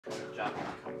up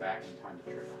and come back in time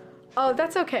to trip. Oh,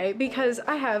 that's okay, because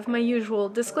I have my usual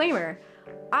disclaimer.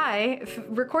 I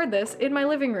record this in my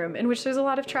living room, in which there's a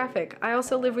lot of traffic. I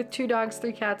also live with 2 dogs,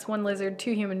 3 cats, 1 lizard,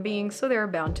 2 human beings, so there are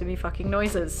bound to be fucking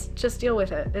noises. Just deal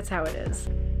with it. It's how it is.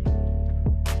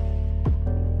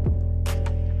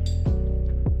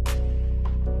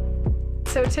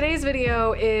 So today's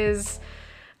video is,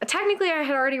 technically I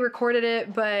had already recorded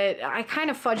it, but I kind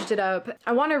of fudged it up.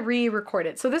 I want to re-record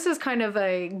it. So this is kind of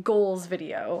a goals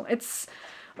video. It's,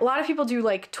 a lot of people do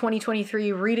like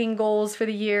 2023 reading goals for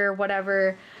the year,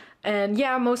 whatever. And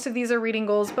yeah, most of these are reading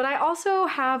goals, but I also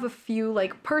have a few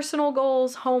like personal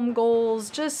goals, home goals,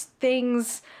 just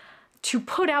things to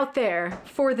put out there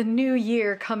for the new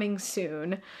year coming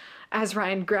soon. As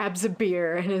Ryan grabs a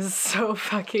beer and is so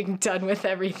fucking done with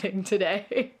everything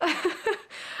today.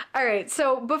 All right,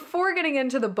 so before getting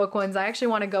into the book ones, I actually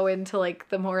want to go into like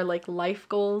the more like life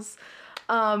goals.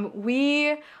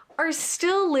 We are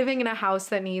still living in a house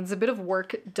that needs a bit of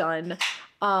work done.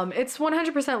 It's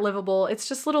 100% livable. It's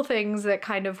just little things that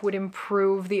kind of would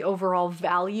improve the overall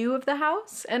value of the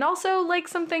house. And also like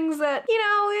some things that, you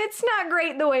know, it's not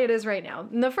great the way it is right now.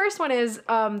 And the first one is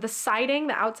the siding,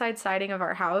 the outside siding of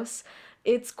our house.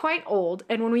 It's quite old.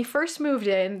 And when we first moved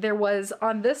in, there was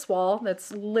on this wall,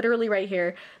 that's literally right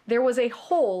here, there was a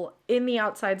hole in the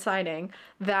outside siding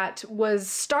that was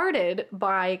started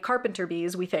by carpenter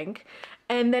bees, we think.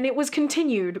 And then it was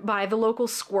continued by the local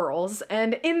squirrels.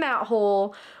 And in that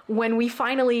hole, when we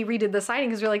finally redid the siding,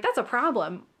 because we were like, that's a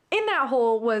problem. In that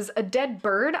hole was a dead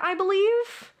bird, I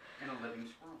believe. And a living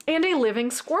squirrel. And a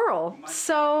living squirrel.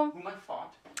 Whom I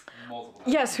fought multiple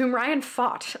times. Yes, whom Ryan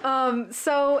fought.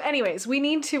 So anyways,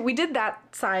 we did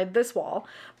that side, this wall,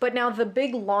 but now the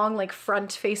big long like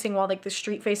front facing wall, like the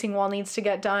street facing wall needs to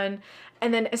get done.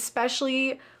 And then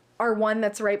especially our one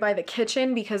that's right by the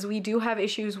kitchen, because we do have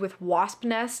issues with wasp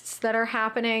nests that are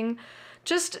happening.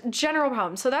 Just general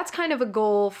problems. So that's kind of a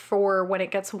goal for when it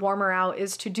gets warmer out,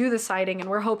 is to do the siding, and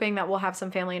we're hoping that we'll have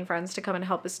some family and friends to come and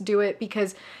help us do it,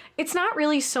 because it's not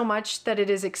really so much that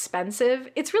it is expensive.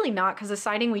 It's really not, because the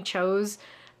siding we chose,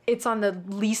 it's on the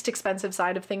least expensive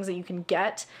side of things that you can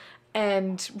get.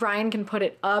 And Ryan can put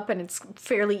it up and it's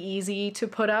fairly easy to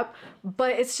put up,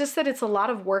 but it's just that it's a lot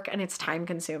of work and it's time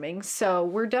consuming. So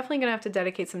we're definitely gonna have to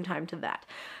dedicate some time to that.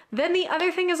 Then the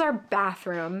other thing is our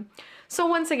bathroom. So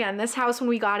once again, this house, when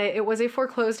we got it, it was a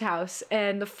foreclosed house,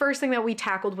 and the first thing that we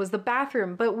tackled was the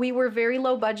bathroom, but we were very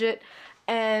low budget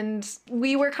and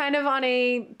we were kind of on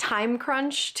a time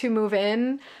crunch to move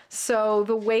in. So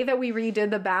the way that we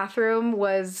redid the bathroom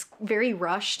was very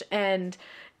rushed, and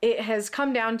it has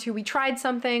come down to, we tried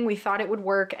something, we thought it would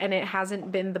work, and it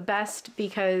hasn't been the best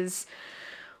because,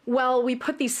 well, we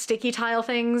put these sticky tile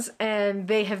things and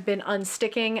they have been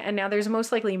unsticking, and now there's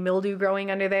most likely mildew growing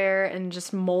under there and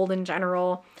just mold in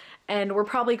general. And we're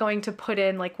probably going to put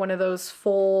in like one of those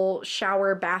full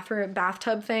shower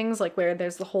bathtub things, like where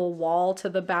there's the whole wall to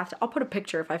the bath. I'll put a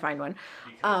picture if I find one.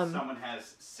 Because someone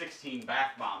has 16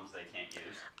 bath bombs they can't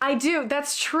use. I do,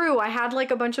 that's true. I had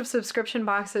like a bunch of subscription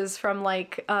boxes from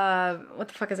like, what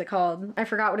the fuck is it called? I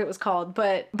forgot what it was called,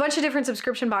 but a bunch of different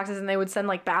subscription boxes, and they would send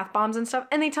like bath bombs and stuff,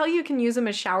 and they tell you can use them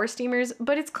as shower steamers,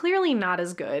 but it's clearly not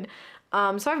as good. So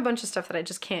I have a bunch of stuff that I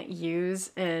just can't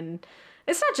use, and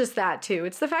it's not just that too.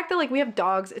 It's the fact that like we have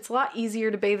dogs. It's a lot easier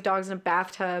to bathe dogs in a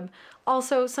bathtub.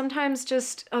 Also, sometimes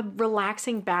just a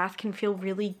relaxing bath can feel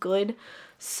really good.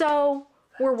 So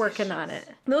we're working on it.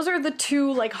 Those are the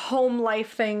 2 like home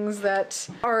life things that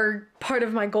are part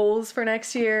of my goals for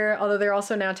next year, although they're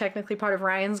also now technically part of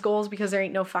Ryan's goals, because there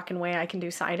ain't no fucking way I can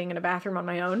do siding in a bathroom on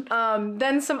my own.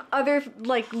 Then some other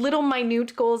like little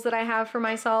minute goals that I have for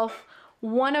myself.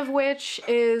 One of which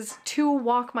is to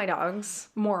walk my dogs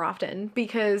more often,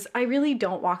 because I really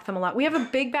don't walk them a lot. We have a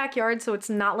big backyard, so it's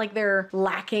not like they're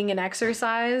lacking in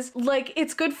exercise. Like,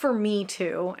 it's good for me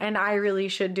too, and I really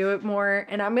should do it more.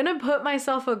 And I'm gonna put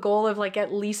myself a goal of like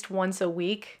at least once a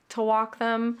week to walk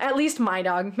them. At least my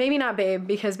dog. Maybe not Babe,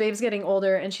 because Babe's getting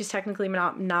older and she's technically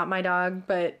not my dog,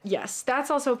 but yes,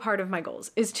 that's also part of my goals,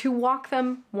 is to walk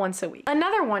them once a week.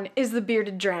 Another one is the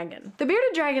bearded dragon. The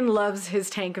bearded dragon loves his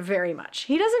tank very much.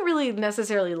 He doesn't really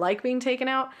necessarily like being taken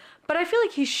out, but I feel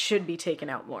like he should be taken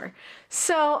out more.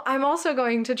 So I'm also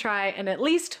going to try and at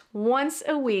least once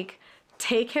a week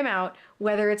take him out,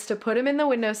 whether it's to put him in the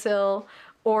windowsill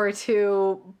or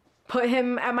to put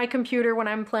him at my computer when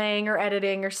I'm playing or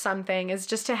editing or something, is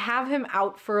just to have him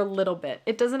out for a little bit.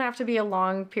 It doesn't have to be a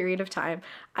long period of time.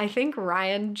 I think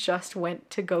Ryan just went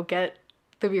to go get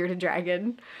the bearded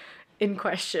dragon in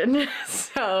question.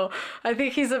 So I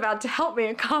think he's about to help me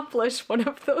accomplish one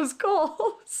of those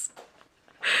goals.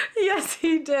 Yes,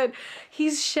 he did.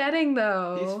 He's shedding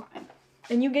though. He's fine.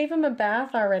 And you gave him a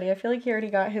bath already. I feel like he already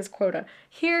got his quota.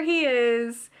 Here he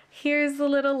is. Here's the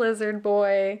little lizard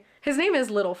boy. His name is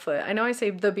Littlefoot. I know I say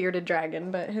the bearded dragon,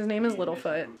 but his name is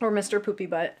Littlefoot. Or Mr. Poopy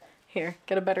Butt. Here,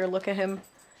 get a better look at him.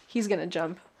 He's gonna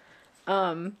jump.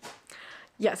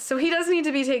 Yes, so he does need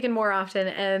to be taken more often,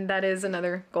 and that is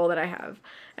another goal that I have.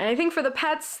 And I think for the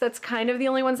pets, that's kind of the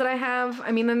only ones that I have.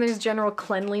 I mean, then there's general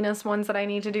cleanliness ones that I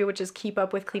need to do, which is keep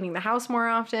up with cleaning the house more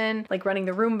often, like running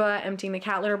the Roomba, emptying the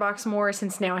cat litter box more,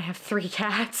 since now I have 3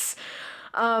 cats.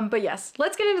 But yes,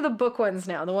 let's get into the book ones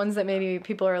now, the ones that maybe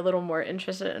people are a little more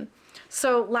interested in.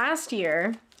 So last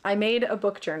year, I made a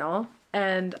book journal.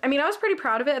 And I mean, I was pretty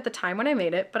proud of it at the time when I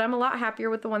made it, but I'm a lot happier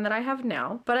with the one that I have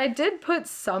now. But I did put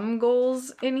some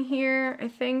goals in here, I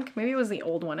think. Maybe it was the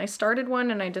old one. I started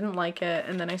one and I didn't like it,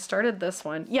 and then I started this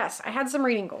one. Yes, I had some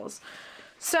reading goals.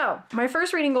 So my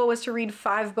first reading goal was to read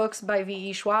 5 books by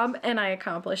V.E. Schwab, and I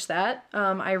accomplished that.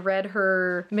 I read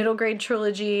her middle grade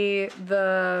trilogy,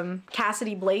 the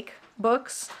Cassidy Blake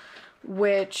books,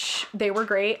 which they were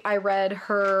great. I read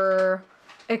her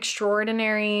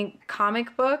extraordinary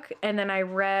comic book, and then I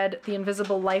read The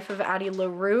Invisible Life of Addie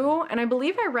LaRue, and I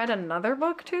believe I read another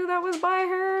book too that was by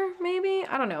her, maybe?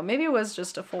 I don't know, maybe it was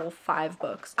just a full 5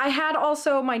 books. I had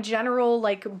also my general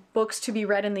like books to be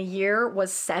read in the year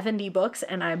was 70 books,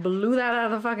 and I blew that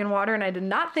out of the fucking water, and I did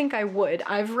not think I would.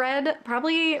 I've read,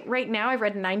 probably right now, I've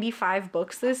read 95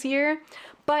 books this year.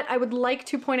 But I would like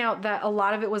to point out that a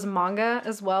lot of it was manga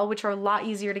as well, which are a lot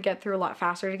easier to get through, a lot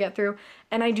faster to get through.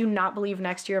 And I do not believe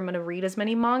next year I'm going to read as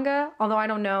many manga, although I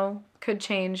don't know, could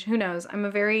change, who knows. I'm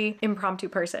a very impromptu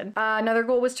person. Another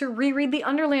goal was to reread the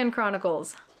Underland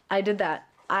Chronicles. I did that.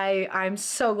 I'm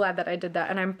so glad that I did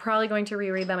that, and I'm probably going to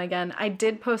reread them again. I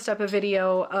did post up a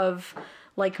video of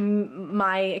like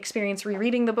my experience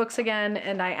rereading the books again,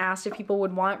 and I asked if people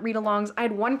would want read-alongs. I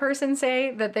had one person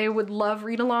say that they would love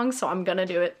read-alongs, so I'm gonna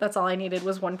do it. That's all I needed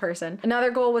was one person.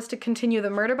 Another goal was to continue the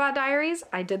Murderbot Diaries.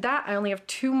 I did that. I only have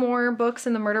 2 more books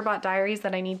in the Murderbot Diaries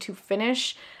that I need to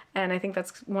finish, and I think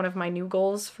that's one of my new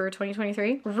goals for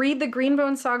 2023. Read the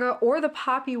Greenbone Saga or the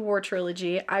Poppy War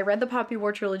trilogy. I read the Poppy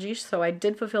War trilogy, so I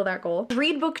did fulfill that goal.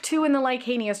 Read book 2 in the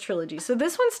Lycanius trilogy. So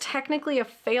this one's technically a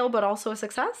fail, but also a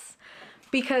success,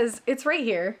 because it's right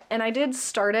here, and I did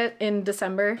start it in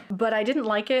December, but I didn't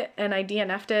like it, and I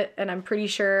DNF'd it, and I'm pretty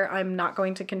sure I'm not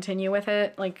going to continue with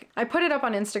it. Like, I put it up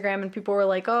on Instagram, and people were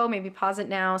like, oh, maybe pause it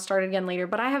now, start it again later,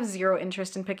 but I have 0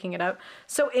 interest in picking it up.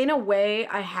 So in a way,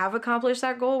 I have accomplished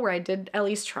that goal where I did at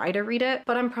least try to read it,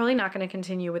 but I'm probably not going to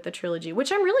continue with the trilogy,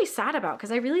 which I'm really sad about,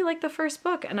 because I really like the first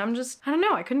book, and I'm just, I don't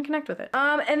know, I couldn't connect with it.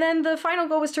 And then the final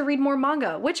goal was to read more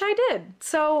manga, which I did.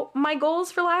 So my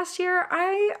goals for last year,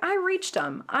 I reached them.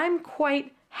 I'm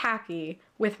quite happy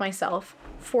with myself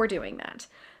for doing that.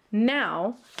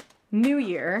 Now, new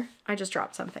year, I just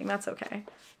dropped something, that's okay.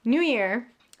 New year,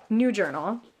 new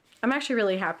journal. I'm actually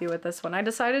really happy with this one. I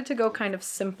decided to go kind of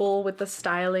simple with the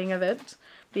styling of it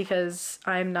because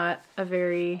I'm not a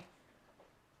very,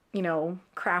 you know,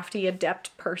 crafty,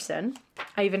 adept person.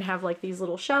 I even have like these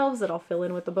little shelves that I'll fill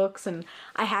in with the books, and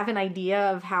I have an idea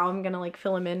of how I'm gonna like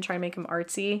fill them in, try and make them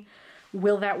artsy.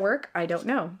 Will that work? I don't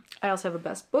know. I also have a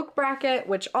best book bracket,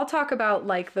 which I'll talk about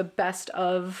like the best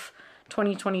of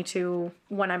 2022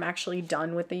 when I'm actually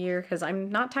done with the year, because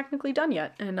I'm not technically done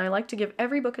yet, and I like to give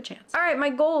every book a chance. All right, my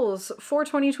goals for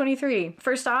 2023.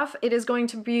 First off, it is going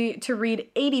to be to read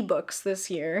 80 books this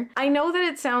year. I know that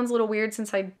it sounds a little weird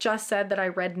since I just said that I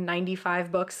read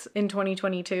 95 books in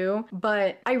 2022,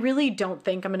 but I really don't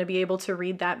think I'm going to be able to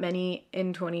read that many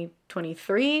in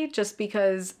 2023, just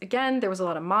because, again, there was a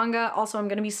lot of manga. Also, I'm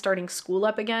going to be starting school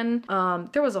up again.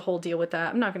 There was a whole deal with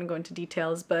that. I'm not going to go into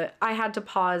details, but I had to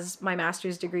pause my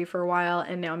master's degree for a while,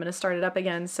 and now I'm going to start it up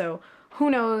again. So who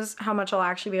knows how much I'll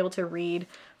actually be able to read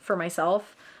for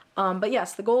myself. But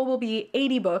yes, the goal will be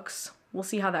 80 books. We'll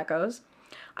see how that goes.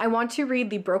 I want to read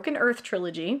the Broken Earth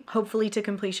trilogy, hopefully to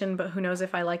completion, but who knows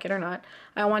if I like it or not.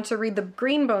 I want to read the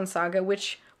Greenbone Saga,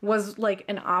 which was like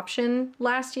an option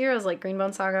last year. I was like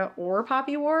Greenbone Saga or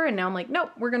Poppy War, and now I'm like,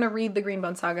 nope, we're gonna read the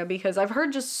Greenbone Saga because I've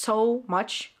heard just so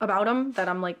much about them that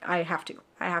I'm like, I have to,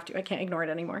 I can't ignore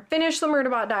it anymore. Finish the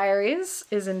Murderbot Diaries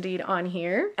is indeed on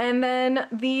here. And then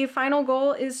the final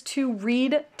goal is to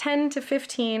read 10 to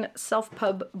 15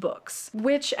 self-pub books,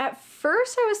 which at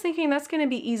first I was thinking that's gonna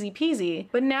be easy peasy,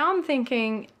 but now I'm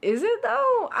thinking, is it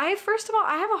though? First of all,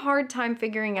 I have a hard time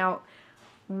figuring out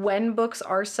when books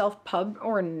are self-pub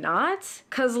or not,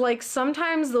 because like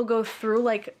sometimes they'll go through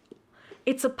like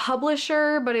it's a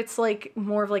publisher but it's like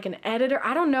more of like an editor.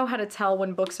 I don't know how to tell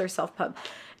when books are self-pub.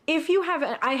 if you have,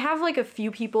 I have like a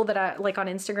few people that I like on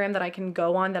Instagram that I can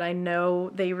go on that I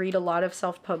know they read a lot of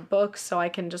self-pub books, so I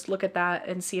can just look at that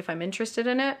and see if I'm interested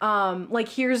in it. Like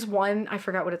here's one, I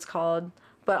forgot what it's called,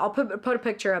 but I'll put a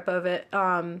picture up of it.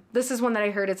 This is one that I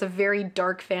heard. It's a very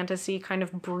dark fantasy, kind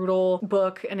of brutal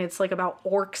book, and it's like about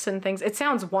orcs and things. It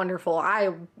sounds wonderful. I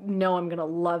know I'm gonna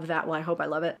love that. Well, I hope I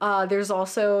love it. There's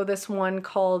also this one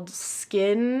called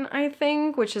Skin, I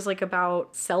think, which is like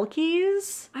about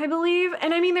selkies, I believe.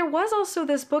 And I mean, there was also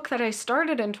this book that I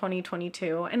started in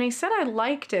 2022, and I said I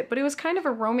liked it, but it was kind of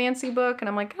a romancy book, and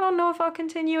I'm like, I don't know if I'll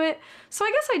continue it. So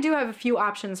I guess I do have a few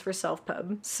options for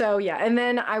self-pub. So yeah, and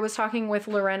then I was talking with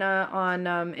Lorena on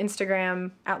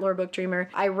Instagram at Laura Book Dreamer.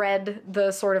 I read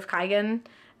The Sword of Kaigen,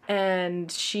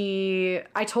 and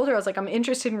I told her, I was like, I'm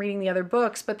interested in reading the other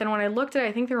books, but then when I looked at it,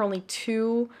 I think there are only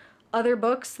 2 other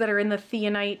books that are in the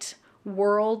Theonite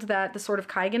world that The Sword of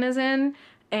Kaigen is in,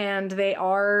 and they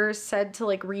are said to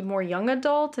like read more young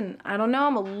adult, and I don't know,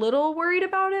 I'm a little worried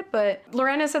about it, but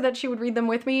Lorena said that she would read them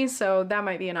with me, so that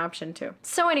might be an option too.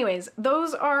 So anyways,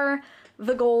 those are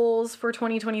the goals for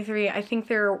 2023. I think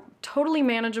they're totally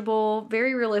manageable,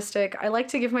 very realistic. I like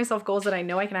to give myself goals that I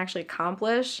know I can actually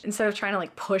accomplish instead of trying to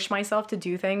like push myself to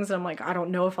do things. And I'm like, I don't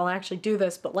know if I'll actually do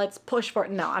this, but let's push for it.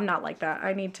 No, I'm not like that.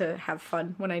 I need to have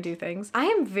fun when I do things. I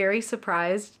am very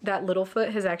surprised that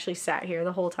Littlefoot has actually sat here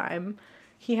the whole time.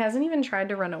 He hasn't even tried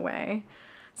to run away.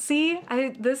 See,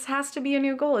 this has to be a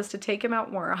new goal, is to take him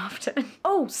out more often.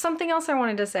 Oh, something else I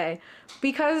wanted to say.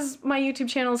 Because my YouTube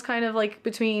channel is kind of like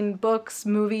between books,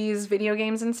 movies, video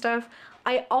games and stuff,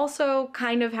 I also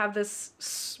kind of have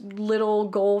this little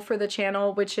goal for the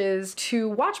channel, which is to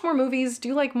watch more movies,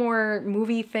 do like more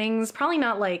movie things. Probably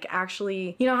not like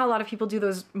actually, you know how a lot of people do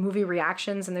those movie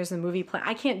reactions and there's a movie plan.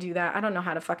 I can't do that. I don't know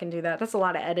how to fucking do that. That's a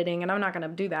lot of editing and I'm not gonna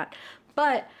do that.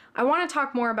 But I want to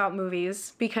talk more about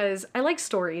movies because I like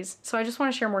stories, so I just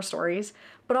want to share more stories,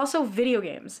 but also video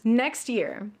games. Next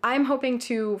year, I'm hoping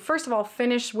to, first of all,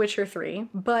 finish Witcher 3,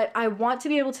 but I want to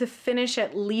be able to finish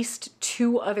at least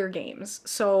 2 other games.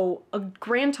 So a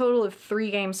grand total of 3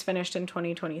 games finished in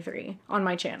 2023 on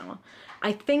my channel.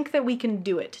 I think that we can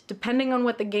do it. Depending on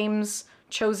what the games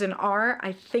chosen are,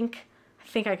 I think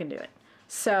I can do it.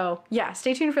 So yeah,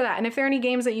 stay tuned for that. And if there are any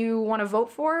games that you want to vote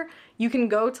for, you can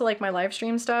go to like my live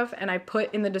stream stuff and I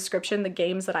put in the description the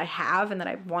games that I have and that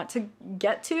I want to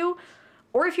get to.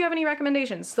 Or if you have any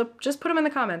recommendations, so just put them in the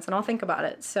comments and I'll think about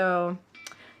it. So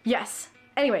yes,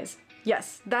 anyways,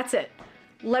 yes, that's it.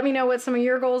 Let me know what some of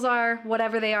your goals are,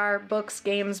 whatever they are, books,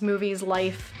 games, movies,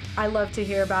 life. I love to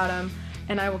hear about them,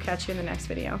 and I will catch you in the next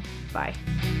video. Bye.